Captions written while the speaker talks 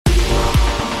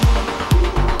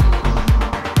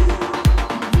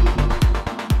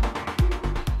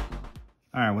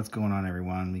what's going on,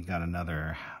 everyone? We got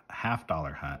another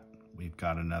 $50 hunt. We've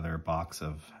got another box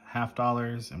of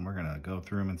 $50, and we're gonna go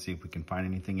through them and see if we can find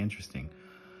anything interesting.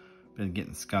 Been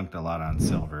getting skunked a lot on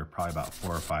silver, probably about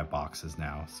 4 or 5 boxes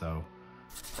now, so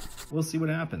we'll see what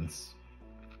happens.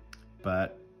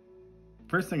 But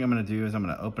first thing I'm gonna do is I'm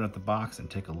gonna open up the box and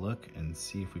take a look and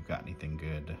see if we've got anything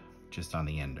good just on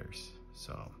the enders.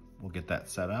 So we'll get that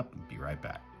set up and be right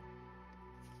back.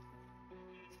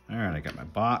 All right, I got my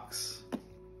box.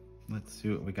 Let's see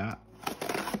what we got.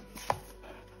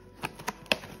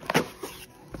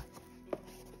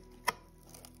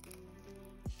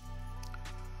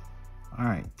 All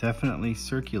right, definitely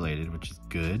circulated, which is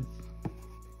good.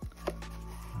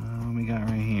 What we got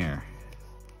right here?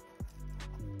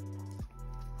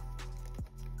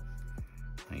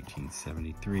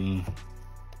 1973.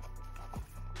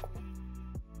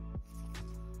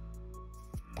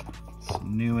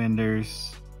 Some new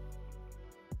enders.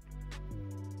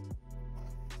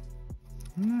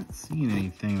 I'm not seeing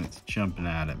anything that's jumping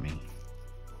out at me.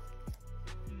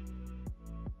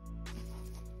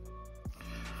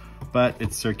 But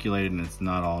it's circulated and it's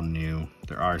not all new.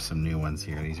 There are some new ones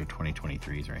here. These are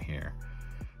 2023s right here.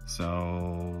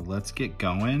 So let's get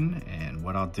going. And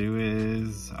what I'll do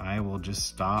is I will just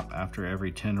stop after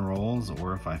every 10 rolls,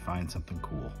 or if I find something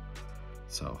cool.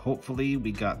 So hopefully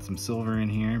we got some silver in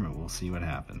here, but we'll see what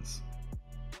happens.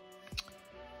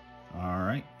 All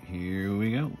right, here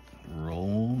we go.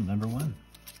 Roll number 1.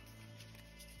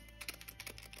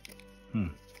 They're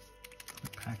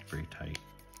packed very tight.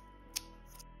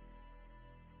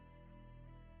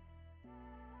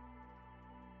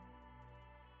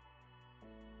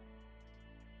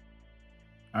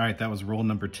 All right, that was roll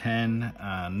number 10.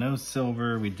 No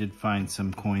silver. We did find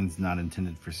some coins not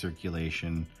intended for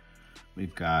circulation.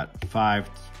 We've got 5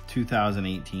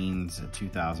 2018s, a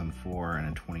 2004, and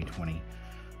a 2020.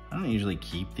 I don't usually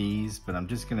keep these, but I'm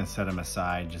just gonna set them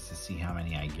aside just to see how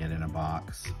many I get in a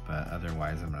box. But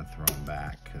otherwise, I'm gonna throw them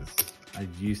back because I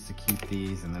used to keep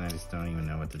these and then I just don't even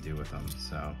know what to do with them.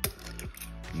 So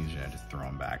usually I just throw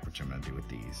them back, which I'm gonna do with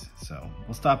these. So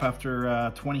we'll stop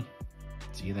after 20.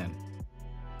 See you then.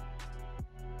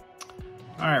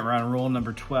 All right, we're on roll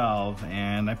number 12,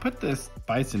 and I put this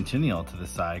bicentennial to the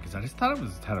side because I just thought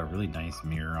it had a really nice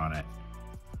mirror on it.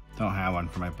 Don't have one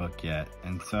for my book yet.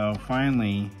 And so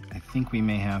finally, I think we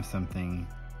may have something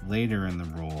later in the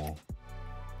roll.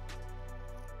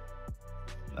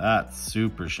 That's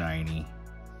super shiny.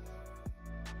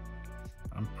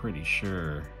 I'm pretty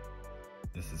sure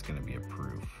this is gonna be a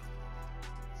proof.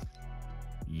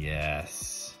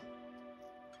 Yes.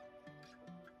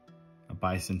 A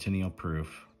bicentennial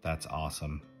proof. That's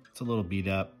awesome. It's a little beat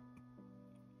up.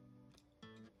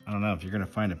 I don't know, if you're gonna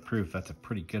find a proof, that's a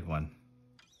pretty good one.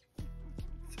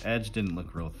 Its edge didn't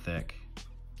look real thick,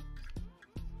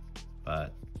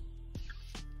 but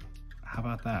how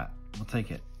about that? We'll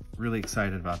take it. Really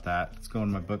excited about that. It's going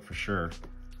in my book for sure.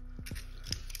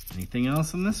 Anything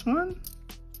else in this one?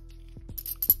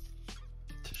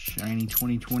 It's a shiny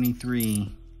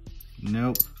 2023.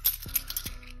 Nope.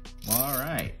 Well, all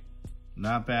right.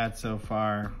 Not bad so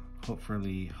far.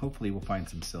 Hopefully we'll find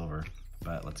some silver,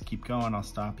 but let's keep going. I'll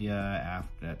stop you at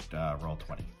roll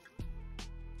 20.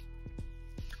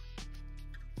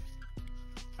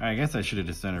 All right, I guess I should have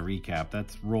just done a recap.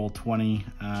 That's roll 20.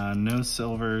 No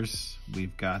silvers.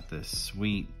 We've got this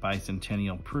sweet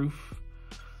bicentennial proof.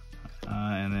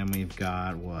 And then we've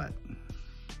got what?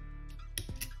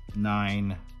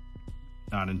 9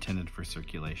 not intended for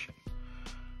circulation.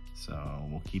 So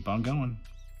we'll keep on going.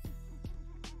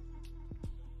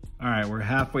 All right, we're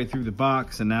halfway through the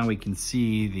box, and now we can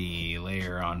see the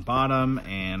layer on bottom,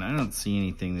 and I don't see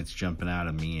anything that's jumping out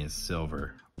at me as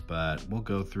silver, but we'll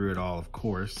go through it all, of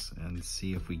course, and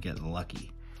see if we get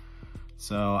lucky.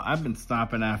 So I've been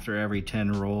stopping after every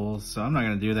 10 rolls, so I'm not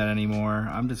gonna do that anymore.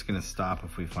 I'm just gonna stop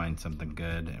if we find something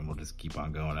good, and we'll just keep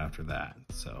on going after that.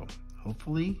 So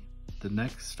hopefully the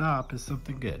next stop is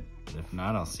something good, but if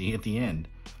not, I'll see you at the end.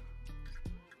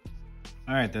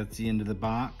 All right, that's the end of the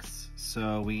box.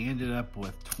 So we ended up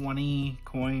with 20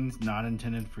 coins not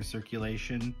intended for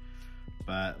circulation,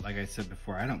 but like I said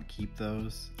before, I don't keep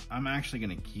those. I'm actually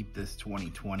gonna keep this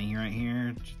 2020 right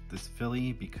here, this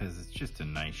Philly, because it's just a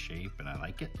nice shape and I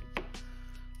like it.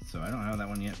 So I don't have that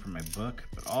one yet for my book,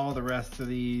 but all the rest of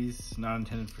these not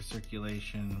intended for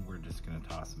circulation, we're just gonna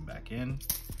toss them back in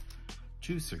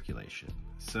to circulation.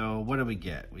 So what do we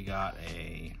get? We got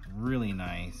a really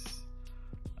nice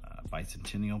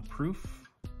bicentennial proof.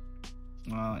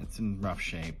 Well, it's in rough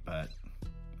shape, but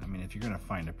I mean, if you're gonna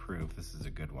find a proof, this is a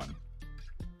good one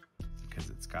because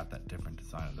it's got that different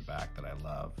design on the back that I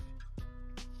love.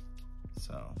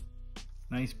 So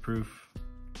Nice proof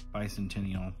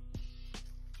bicentennial.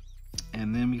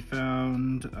 And then we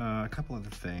found a couple other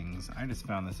things. I just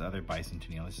found this other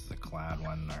bicentennial. This is a clad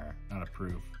one, or not a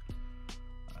proof.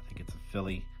 I think it's a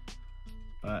Philly,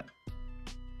 but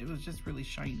it was just really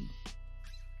shiny.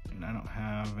 And I don't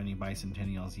have any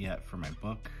bicentennials yet for my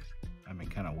book. I've been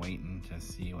kind of waiting to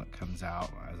see what comes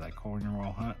out as I coin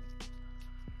roll hunt.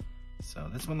 So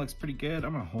this one looks pretty good.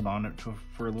 I'm gonna hold on to it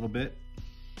for a little bit.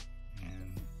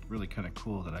 And really kind of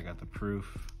cool that I got the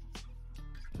proof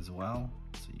as well,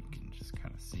 so you can just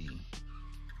kind of see.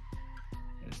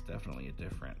 There's definitely a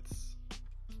difference,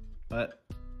 but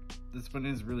this one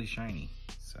is really shiny,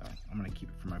 so I'm gonna keep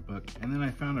it for my book. And then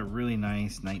I found a really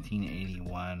nice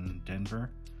 1981 Denver.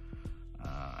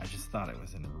 I just thought it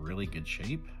was in really good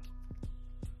shape.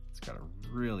 It's got a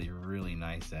really, really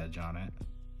nice edge on it.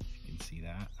 You can see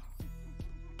that.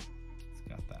 It's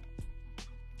got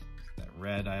that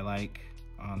red I like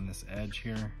on this edge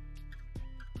here.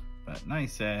 But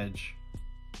nice edge.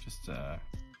 Just a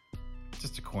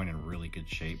coin in really good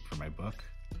shape for my book.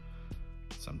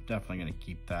 So I'm definitely gonna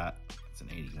keep that. It's an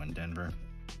 81 Denver.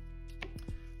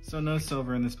 So no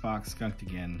silver in this box, skunked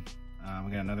again.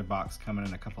 We got another box coming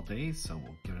in a couple days, so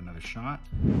we'll give it another shot.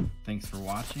 Thanks for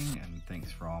watching, and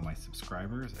thanks for all my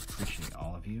subscribers. I appreciate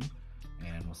all of you,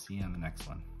 and we'll see you on the next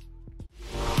one.